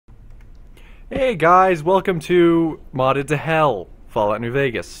Hey guys, welcome to Modded to Hell, Fallout New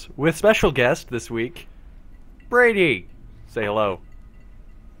Vegas, with special guest this week, Brady. Say hello.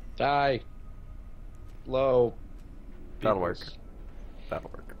 Die. Low. That'll work. That'll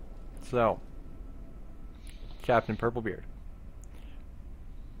work. So, Captain Purplebeard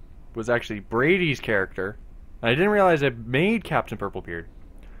was actually Brady's character. I didn't realize I made Captain Purplebeard.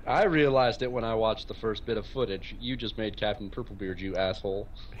 I realized it when I watched the first bit of footage. You just made Captain Purplebeard, you asshole.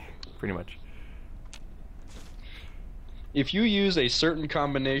 Pretty much. If you use a certain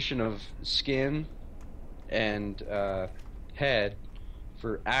combination of skin and head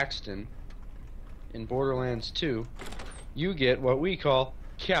for Axton in Borderlands 2, you get what we call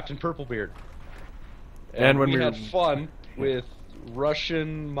Captain Purplebeard. And when we had fun with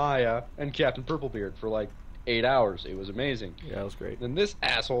Russian Maya and Captain Purplebeard for like 8 hours. It was amazing. Yeah, that was great. Then this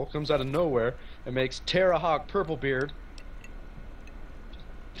asshole comes out of nowhere and makes Terrahawk Purplebeard.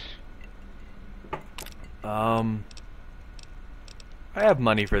 I have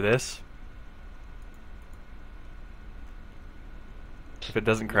money for this. If it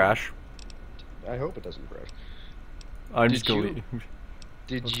doesn't crash. I hope it doesn't crash. I'm just going to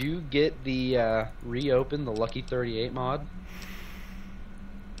Did you get the reopen the Lucky 38 mod?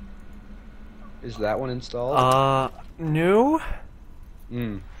 Is that one installed? No.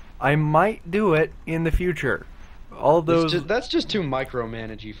 I might do it in the future. All those that's just too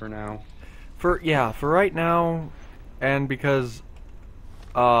micromanagey for now. For right now, and because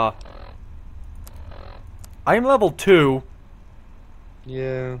I'm level 2.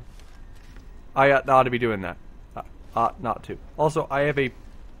 Yeah. I ought to be doing that. Not to. Also, I have a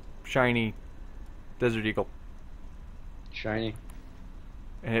shiny Desert Eagle. Shiny.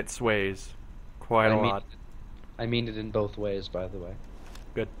 And it sways quite a lot. I mean it in both ways, by the way.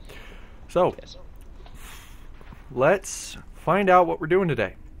 Good. So, yes. Let's find out what we're doing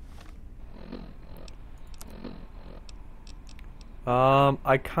today.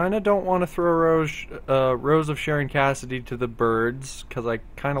 I kind of don't want to throw Rose of Sharon Cassidy to the birds, because I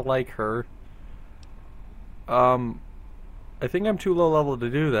kind of like her. I think I'm too low level to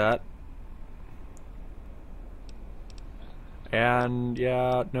do that. And,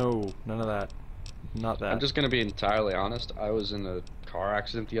 yeah, no, none of that. Not that. I'm just going to be entirely honest. I was in a car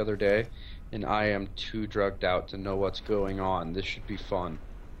accident the other day, and I am too drugged out to know what's going on. This should be fun.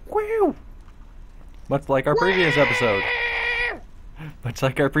 Woo! Much like our previous episode. Much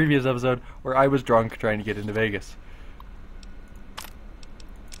like our previous episode, where I was drunk trying to get into Vegas.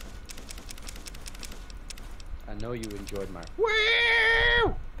 I know you enjoyed my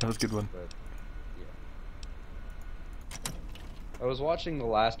Woo! That was a good one. But, yeah. I was watching the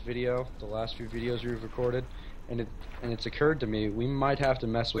last few videos we've recorded, and it's occurred to me we might have to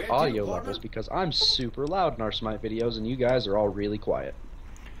mess with audio levels because I'm super loud in our Smite videos, and you guys are all really quiet.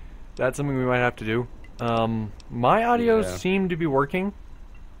 That's something we might have to do. My audio seem to be working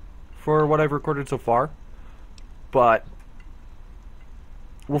for what I've recorded so far, but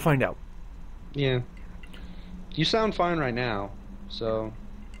we'll find out. Yeah. You sound fine right now, so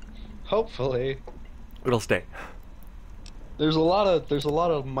hopefully it'll stay. There's a lot of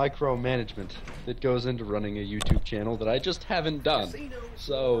micromanagement that goes into running a YouTube channel that I just haven't done.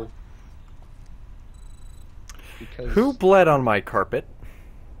 So who bled on my carpet?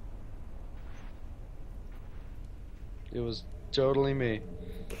 It was totally me.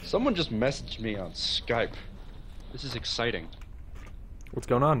 Someone just messaged me on Skype. This is exciting. What's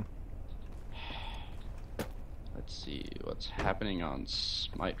going on? Let's see what's happening on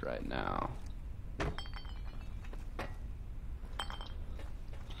Smite right now.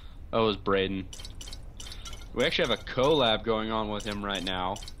 Oh, it was Braden. We actually have a collab going on with him right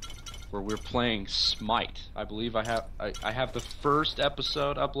now, where we're playing Smite. I believe I have the first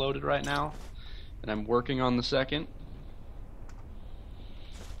episode uploaded right now, and I'm working on the second.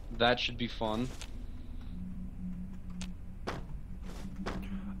 That should be fun.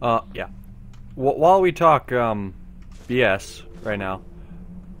 Yeah. While we talk BS right now,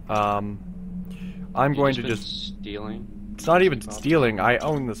 I'm going to just stealing. It's not even stealing. I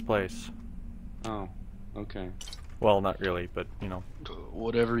own this place. Oh, okay. Well, not really, but you know.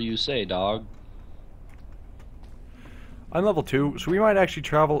 Whatever you say, dog. I'm level 2, so we might actually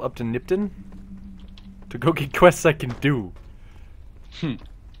travel up to Nipton to go get quests I can do.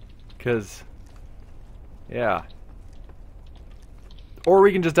 Because, yeah. Or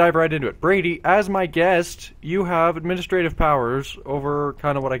we can just dive right into it. Brady, as my guest, you have administrative powers over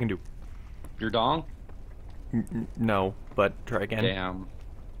kind of what I can do. Your dong? No, but try again. Damn.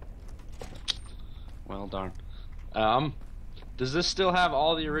 Well, darn. Does this still have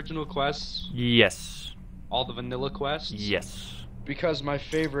all the original quests? Yes. All the vanilla quests? Yes. Because my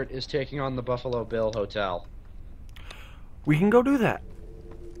favorite is taking on the Buffalo Bill Hotel. We can go do that.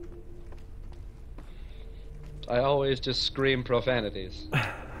 I always just scream profanities.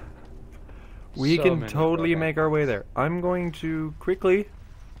 We So can many totally profanities. make our way there. I'm going to quickly...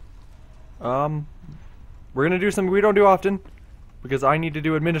 we're going to do something we don't do often. Because I need to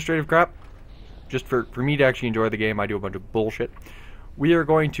do administrative crap. Just for me to actually enjoy the game, I do a bunch of bullshit. We are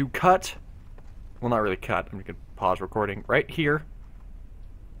going to cut... Well, not really cut. I'm just going to pause recording right here.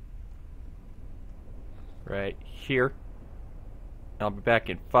 Right here. I'll be back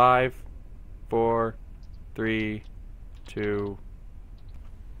in 5, 4, 3, 2,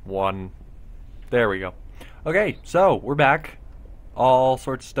 1. There we go. Okay, so we're back. All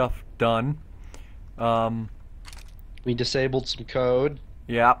sorts of stuff done. We disabled some code.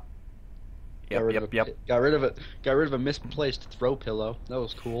 Yeah. Got rid Yep. of a, Got rid of a misplaced throw pillow. That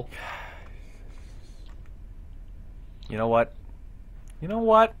was cool. You know what? You know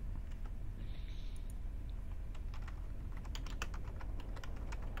what?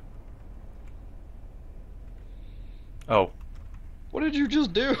 Oh. What did you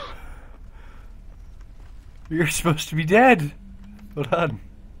just do? You're supposed to be dead. Hold on.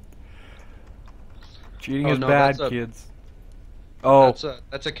 Cheating is bad, kids. Oh.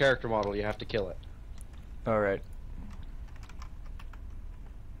 That's a character model. You have to kill it. Alright.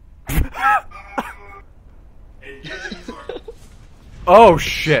 Oh,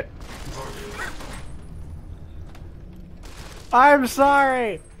 shit. I'm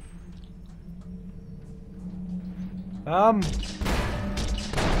sorry.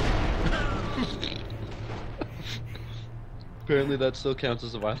 Apparently that still counts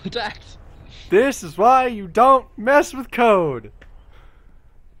as a violent act. This is why you don't mess with code.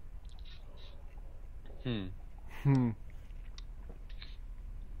 So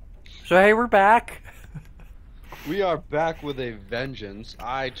hey, we're back. We are back with a vengeance.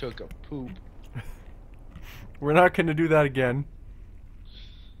 I took a poop. We're not going to do that again.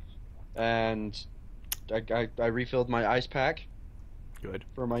 And I refilled my ice pack. Good.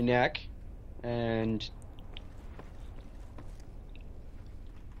 For my neck. And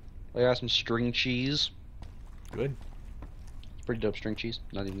I got some string cheese. Good. It's pretty dope string cheese,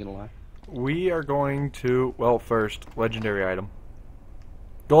 not even gonna lie. We are going to, well, first, legendary item.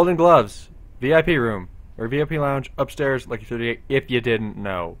 Golden gloves. VIP room. Or VIP lounge upstairs, Lucky 38, if you didn't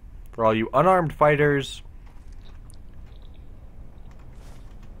know. For all you unarmed fighters.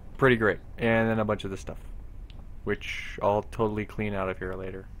 Pretty great. And then a bunch of this stuff. Which I'll totally clean out of here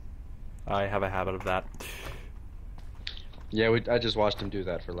later. I have a habit of that. Yeah, I just watched him do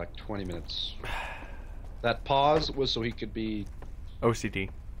that for like 20 minutes. That pause was so he could be... OCD.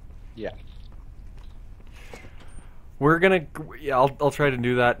 Yeah. We're gonna... Yeah, I'll try to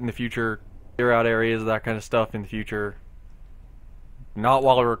do that in the future. Clear out areas, that kind of stuff in the future. Not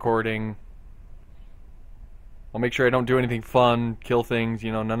while recording. I'll make sure I don't do anything fun, kill things,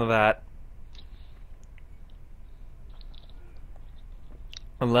 you know, none of that.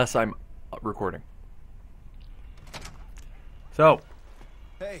 Unless I'm recording. So.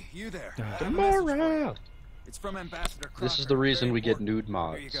 Hey, you there. Tomorrow! It's from Ambassador Crocker. This is the reason Very we get important. nude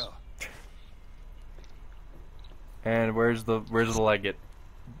mods. Here you go. And where's the legate?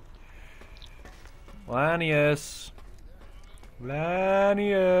 Lanius.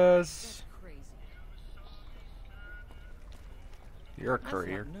 Lanius. You're a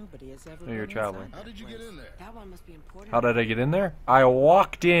courier. No, you're traveling. How did you get in there? That one must be important. How did I get in there? I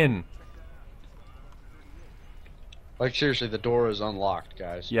walked in. Like, seriously, the door is unlocked,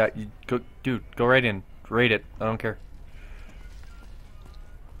 guys. Yeah, you go, dude, go right in. Rate it. I don't care.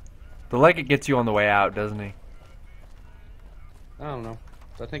 The legate gets you on the way out, doesn't he? I don't know.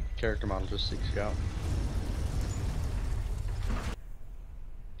 I think the character model just seeks you out.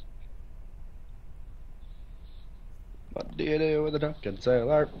 What do you do with a drunken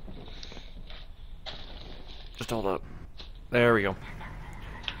sailor? Just hold up. There we go.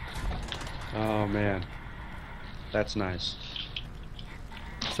 Oh, man. That's nice.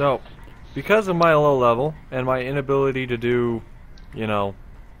 So, because of my low level and my inability to do, you know,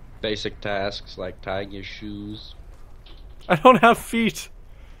 Basic tasks like tying your shoes. I don't have feet.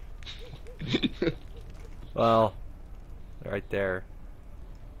 Well, they're right there.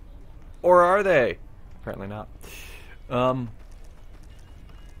 Or are they? Apparently not.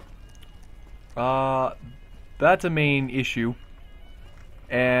 That's a main issue.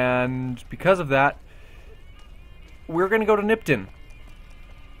 And because of that, we're gonna go to Nipton.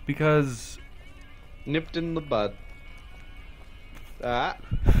 Because... Nipped in the bud.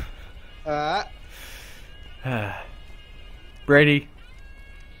 Brady,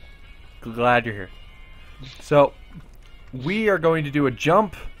 glad you're here. So, we are going to do a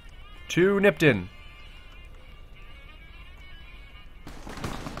jump to Nipton.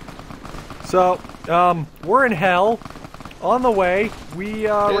 So, we're in hell. On the way, we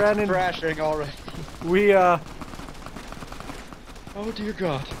ran into crashing already. we Oh dear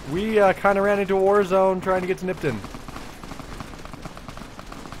God. we kind of ran into a war zone trying to get to Nipton.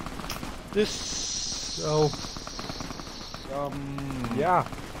 This. So, yeah.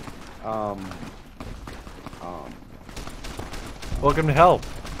 Welcome to hell.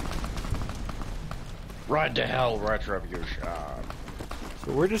 Ride to hell, retribution.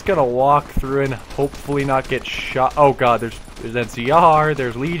 So we're just gonna walk through and hopefully not get shot. Oh god, there's NCR,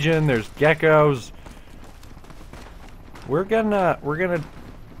 there's Legion, there's geckos. We're not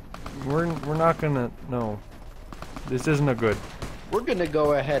gonna. No, this isn't a good. We're gonna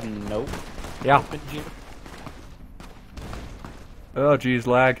go ahead and nope. Yeah. Oh geez,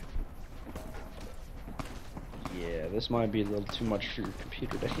 lag. Yeah, this might be a little too much for your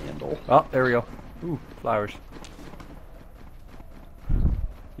computer to handle. Oh, there we go. Ooh, flowers.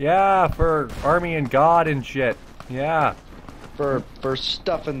 Yeah, for army and god and shit. Yeah. For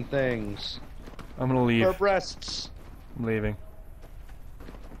stuffing things. I'm gonna leave. For breasts. I'm leaving.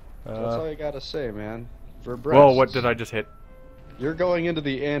 That's all you gotta say, man. For breasts. Whoa, what did I just hit? You're going into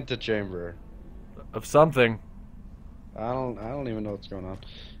the antechamber. Of something. I don't even know what's going on.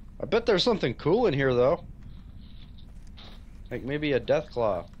 I bet there's something cool in here though. Like maybe a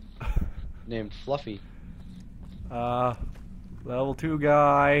Deathclaw named Fluffy. Level 2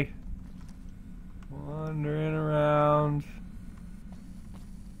 guy. Wandering around.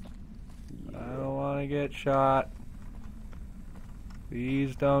 I don't want to get shot.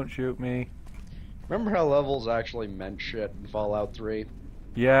 Please don't shoot me. Remember how levels actually meant shit in Fallout 3?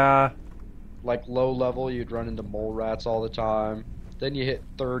 Yeah. Like low level, you'd run into mole rats all the time. Then you hit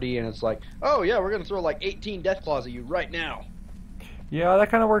 30 and it's like, oh yeah, we're gonna throw like 18 Deathclaws at you right now. Yeah,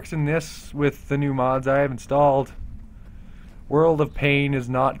 that kind of works in this with the new mods I have installed. World of Pain is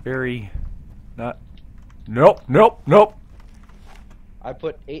not very... Nope. I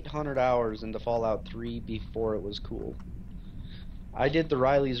put 800 hours into Fallout 3 before it was cool. I did the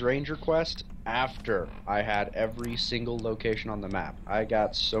Riley's Ranger quest after I had every single location on the map. I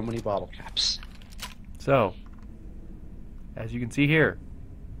got so many bottle caps. So, as you can see here,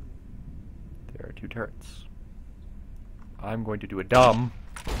 there are 2 turrets. I'm going to do a dumb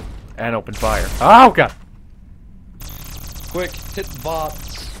and open fire. Oh god! Quick, hit the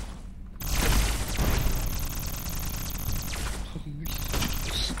bots.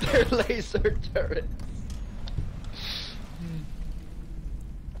 They're laser turrets.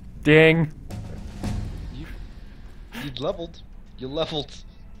 Ding! You leveled. You leveled.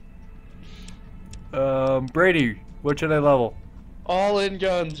 Brady, what should I level? All in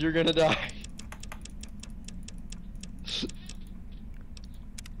guns, you're gonna die.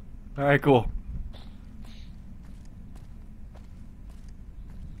 Alright, cool.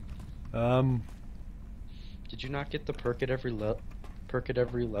 Did you not get the perk at every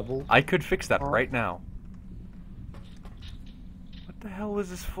level? I could fix that right now. What the hell was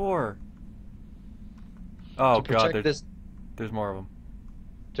this for? Oh god, there's more of them.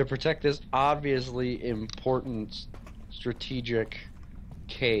 To protect this obviously important strategic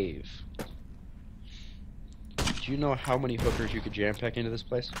cave. Do you know how many hookers you could jam pack into this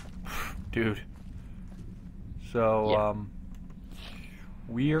place? Dude. So, Yeah.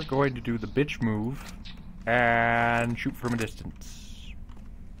 We are going to do the bitch move and shoot from a distance.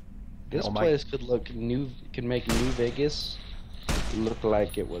 This place could look could make New Vegas look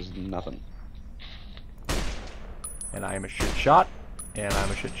like it was nothing. And I am a shit shot, and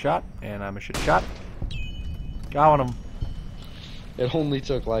I'm a shit shot, and I'm a shit shot. Got him. It only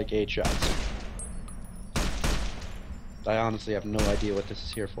took like 8 shots. I honestly have no idea what this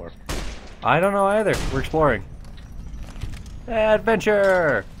is here for. I don't know either. We're exploring.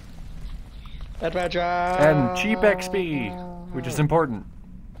 Adventure! Adventure! And cheap XP, which is important.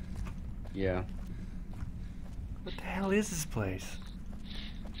 Yeah. What the hell is this place?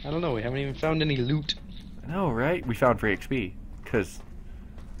 I don't know, we haven't even found any loot. I know, right? We found free XP. Because...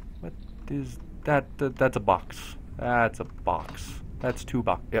 What is that? That's a box. That's a box. That's 2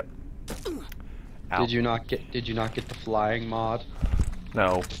 box. Yep. Ow. Did you not get the flying mod?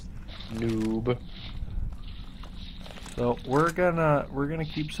 No. Noob. So we're gonna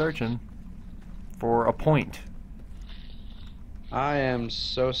keep searching for a point. I am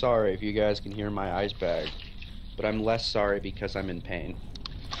so sorry if you guys can hear my ice bag, but I'm less sorry because I'm in pain.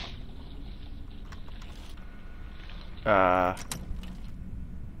 I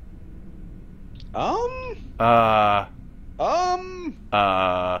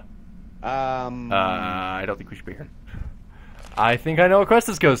don't think we should be here. I think I know what quest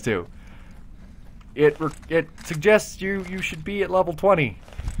this goes to. It suggests you should be at level 20.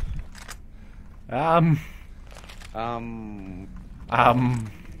 Um.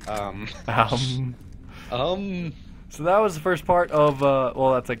 So that was the first part of,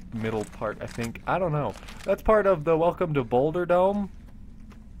 well, that's like middle part, I think. I don't know. That's part of the Welcome to Boulder Dome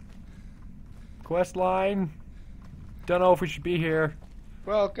quest line. Don't know if we should be here.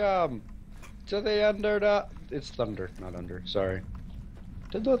 Welcome to the Underdome. It's Thunder, not Under. Sorry.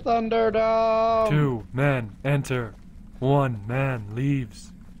 To the Thunderdome. 2 men enter. 1 man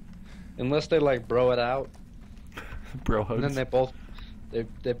leaves. Unless they like bro it out, Bro and then hugs.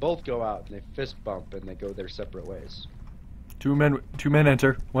 they both go out and they fist bump and they go their separate ways. 2 men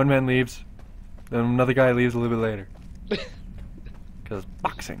enter. 1 man leaves. Then another guy leaves a little bit later. Because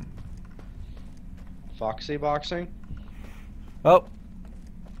boxing. Foxy boxing. Oh,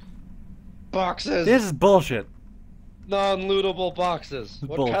 Boxes. this is bullshit. Non-lootable boxes.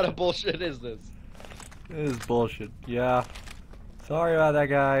 What Bullshit. kind of bullshit is this? This is bullshit. Yeah. Sorry about that,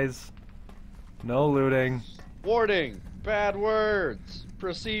 guys. No looting. Warning. Bad words.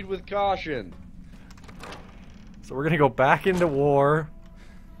 Proceed with caution. So we're gonna go back into war.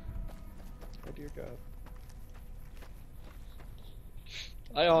 Oh dear God.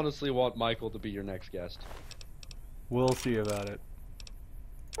 I honestly want Michael to be your next guest. We'll see about it.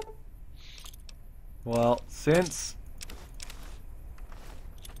 Well, since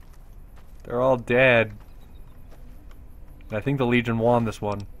they're all dead, I think the Legion won this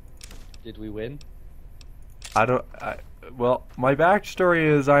one. Did we win? Well, my backstory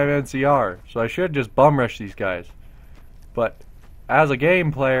is I'm NCR, so I should just bum rush these guys. But as a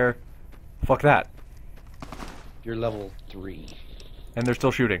game player, fuck that. You're level 3. And they're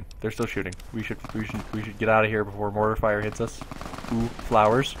still shooting. They're still shooting. We should get out of here before mortar fire hits us. Ooh,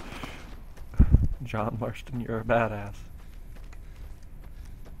 flowers. John Marston, you're a badass.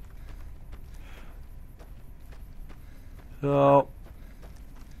 So,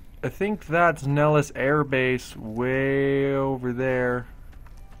 I think that's Nellis Air Base way over there.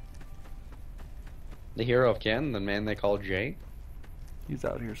 The hero of Ken, the man they call Jay. He's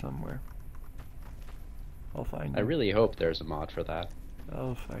out here somewhere. I'll find him. I really hope there's a mod for that.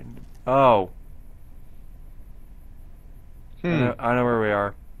 I'll find him. Oh. I know where we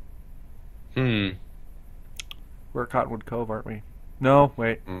are. We're at Cottonwood Cove, aren't we? No,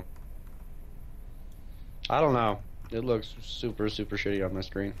 wait. I don't know. It looks super, super shitty on my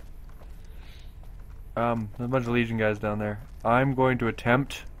screen. There's a bunch of Legion guys down there. I'm going to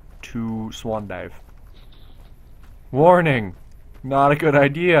attempt to swan dive. Warning! Not a good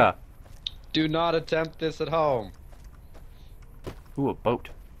idea. Do not attempt this at home. Ooh, a boat.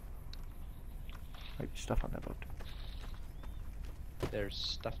 Might be stuff on that boat. There's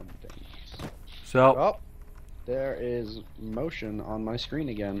stuff on things. So, Oh, there is motion on my screen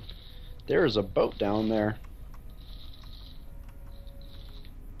again. There is a boat down there.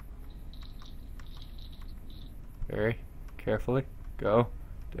 very carefully go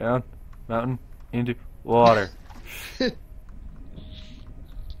down mountain into water.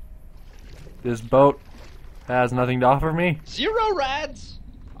 This boat has nothing to offer me. 0 rads.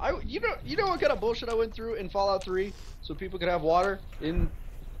 You know what kind of bullshit I went through in Fallout 3 so people could have water in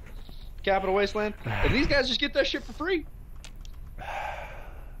Capital Wasteland, and these guys just get that shit for free.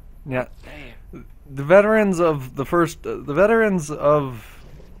 Yeah. Damn. The veterans of the first, the veterans of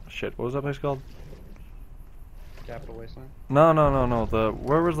shit. What was that place called? Capital Wasteland. No.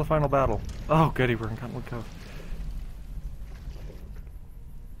 Where was the final battle? Oh, goody, we're in Cottonwood Cove.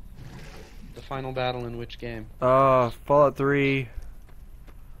 The final battle in which game? Fallout 3.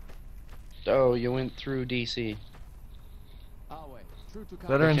 Oh, you went through DC.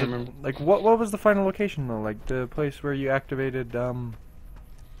 Veterans can't of, remember. like what was the final location though? Like the place where you activated Oh,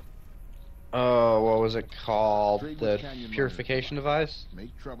 what was it called? The purification device?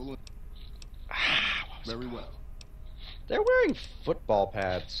 Make trouble. Very well. They're wearing football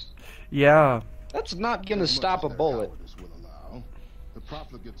pads. Yeah. That's not gonna stop a bullet. The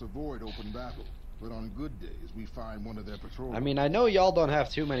profligates avoid open battle, but on good days we find one of their patrols. I mean, I know y'all don't have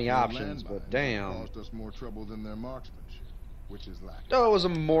too many Their options, landmines but damn. caused us more trouble than their marksmanship, which is lacking. Oh, it was a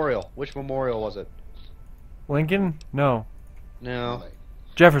memorial. Which memorial was it? Lincoln? No. No.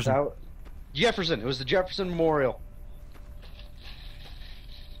 Jefferson. Jefferson. It was the Jefferson Memorial.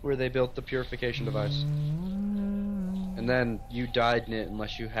 Where they built the purification device. And then you died in it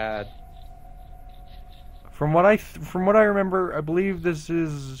unless you had... From what I remember, I believe this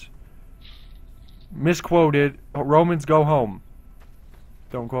is misquoted. Romans go home.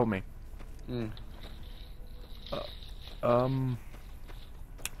 Don't quote me.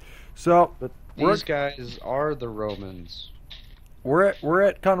 So, But these guys are the Romans. we're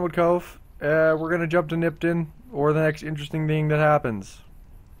at Cottonwood Cove. We're gonna jump to Nipton, or the next interesting thing that happens.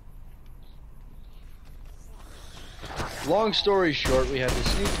 Long story short, we had to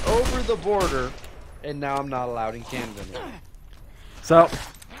sneak over the border, and now I'm not allowed in Canada anymore. So,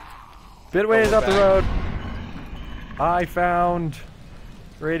 bit ways up the back. road, I found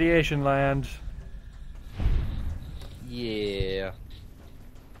radiation land. Yeah.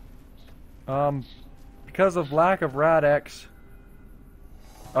 Because of lack of Rad-X.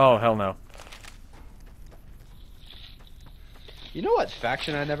 Oh, hell no. You know what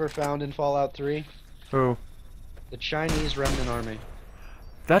faction I never found in Fallout 3? Who? The Chinese Remnant Army.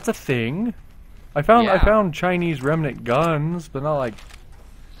 That's a thing. I found Yeah. Chinese remnant guns, but not like.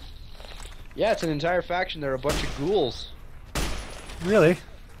 Yeah, it's an entire faction. They're a bunch of ghouls. Really?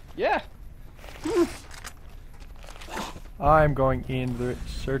 Yeah. I'm going in the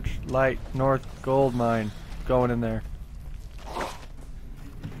Searchlight North Gold Mine. Going in there.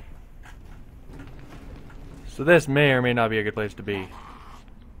 So this may or may not be a good place to be.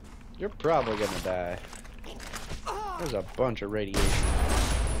 You're probably gonna die. There's a bunch of radiation.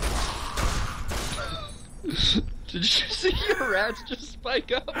 Did you see your rats just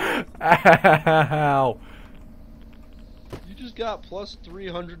spike up? Ow! You just got plus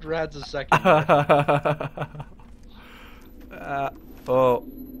 300 rats a second. Oh.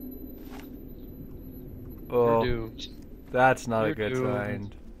 Oh. You're doomed. That's not You're a good doomed.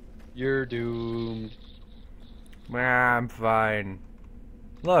 sign. You're doomed. I'm fine.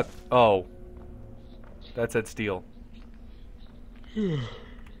 Look. Oh. That said steel.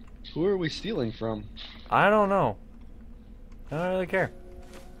 Who are we stealing from? I don't know. I don't really care.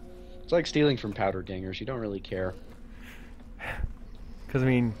 It's like stealing from powder gangers. You don't really care. Because, I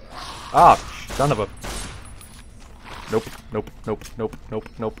mean... Ah, son of a... Nope, nope, nope, nope, nope,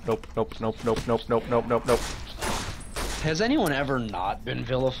 nope, nope, nope, nope, nope, nope, nope, nope, nope, nope. Has anyone ever not been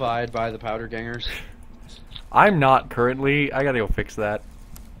vilified by the powder gangers? I'm not currently. I gotta go fix that.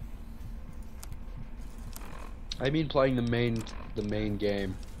 I mean playing the main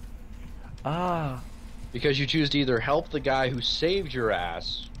game. Ah. Because you choose to either help the guy who saved your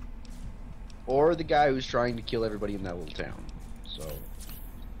ass, or the guy who's trying to kill everybody in that little town. So...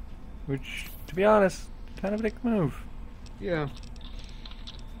 Which, to be honest, kind of a dick move. yeah.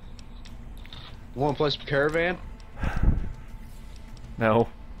 You wanna play some Caravan? No.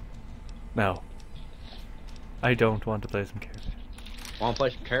 No. I don't want to play some Caravan. Wanna play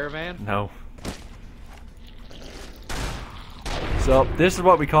some Caravan? No. So, this is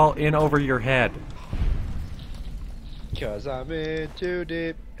what we call in over your head. Cause I'm in too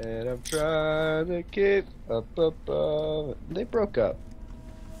deep, and I'm trying to keep up above. They broke up.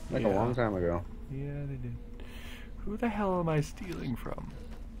 Like Yeah. a long time ago. Yeah, they did. Who the hell am I stealing from?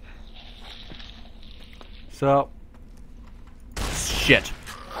 So... Shit.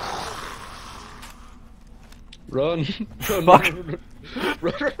 Run! Run! Fuck.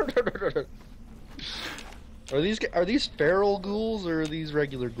 Run. Are these feral ghouls or are these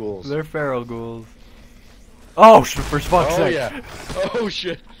regular ghouls? They're feral ghouls. Oh, for fuck's Oh sake. yeah! Oh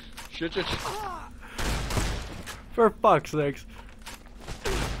shit! Shit! For fuck's sakes.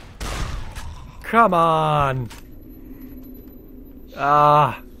 Come on.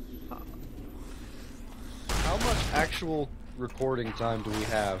 Ah. How much actual recording time do we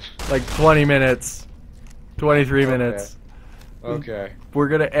have? Like 20 minutes. 23 minutes. Okay. We're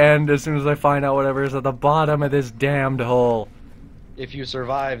gonna end as soon as I find out whatever is at the bottom of this damned hole. If you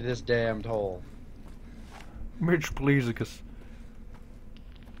survive this damned hole. Mitch Pleasicus.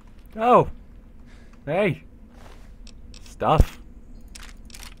 Oh. Hey. Stuff.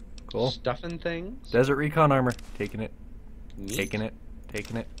 Cool. Stuffing things? Desert Recon armor. Taking it. Neat. Taking it.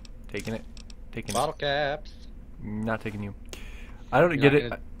 Taking it. Taking it. Taking Bottle caps. it. Not taking you. I don't You're get not it.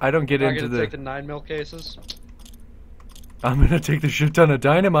 gonna- I don't get You're not into gonna the. take the 9mm cases? I'm gonna take the shit ton of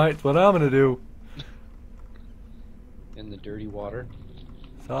dynamite. That's what I'm gonna do. In the dirty water?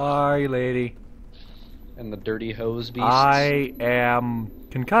 Sorry, lady. And the dirty hose beasts? I am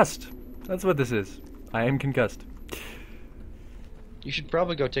concussed. That's what this is. I am concussed. You should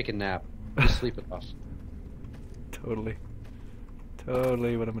probably go take a nap. Just sleep it off. Totally.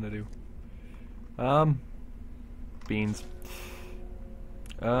 Totally what I'm gonna do. Beans.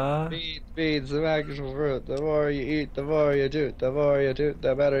 Beans, the actual fruit. The more you eat, the more you toot. The more you toot,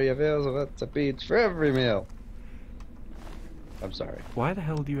 the better you feel. So that's a beans for every meal. I'm sorry. Why the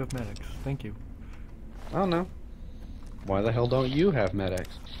hell do you have medics? Thank you. I don't know. Why the hell don't you have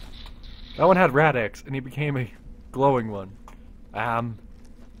Med-X? That one had Rad-X, and he became a glowing one.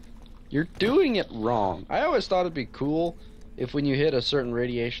 You're doing it wrong. I always thought it'd be cool if when you hit a certain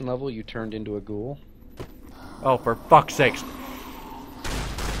radiation level, you turned into a ghoul. Oh, for fuck's sakes.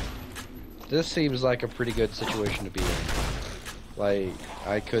 This seems like a pretty good situation to be in. Like,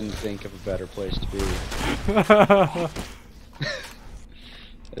 I couldn't think of a better place to be.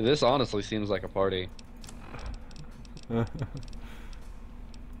 This honestly seems like a party. Do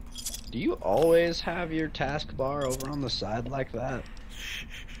you always have your taskbar over on the side like that?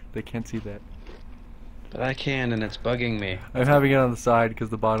 They can't see that. But I can, and it's bugging me. I'm having it on the side because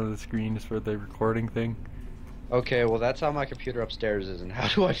the bottom of the screen is for the recording thing. Okay, well that's how my computer upstairs is, and how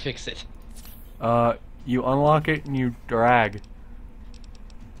do I fix it? You unlock it and you drag.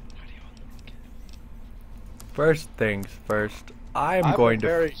 How do you unlock it? First things first, I'm a going to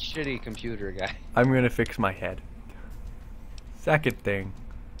very shitty computer guy. I'm going to fix my head. Second thing.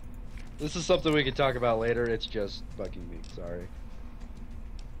 This is something we can talk about later, it's just bugging me, sorry.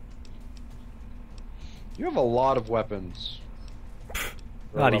 You have a lot of weapons.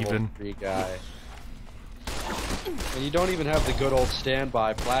 For a Not level even. 3 guy. And you don't even have the good old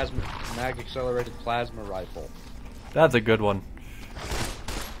standby mag accelerated plasma rifle. That's a good one.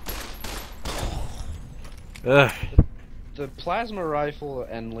 Ugh. The plasma rifle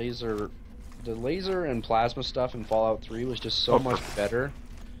and laser, the laser and plasma stuff in Fallout 3 was just so much better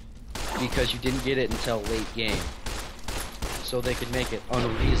because you didn't get it until late game. So they could make it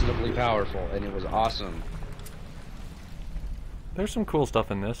unreasonably powerful, and it was awesome. There's some cool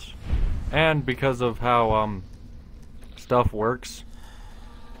stuff in this. And because of how stuff works,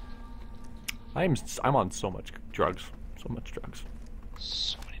 I'm on so much drugs. So much drugs.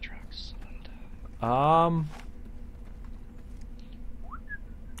 So many drugs.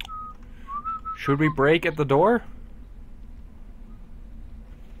 Should we break at the door?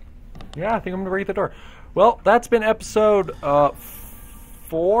 Yeah, I think I'm gonna break the door. Well, that's been episode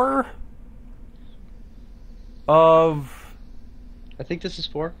 4 of... I think this is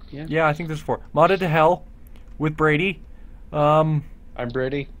 4, yeah. Yeah, I think this is 4. Modded to Hell with Brady. I'm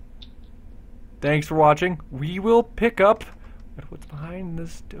Brady. Thanks for watching. We will pick up at what's behind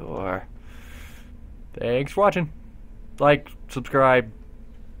this door. Thanks for watching. Like, subscribe,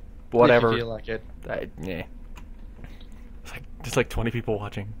 whatever. If you feel like it. Yeah. It's like, just like 20 people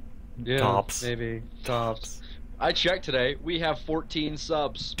watching. Yeah, Tops. maybe. Tops. I checked today. We have 14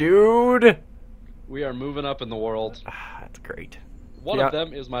 subs. Dude! We are moving up in the world. That's great. One of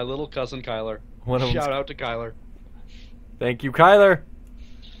them is my little cousin Kyler. Shout out to Kyler. Thank you, Kyler.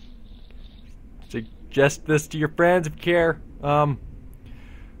 Suggest this to your friends if you care.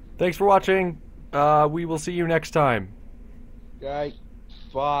 Thanks for watching. We will see you next time. Okay.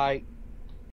 Bye.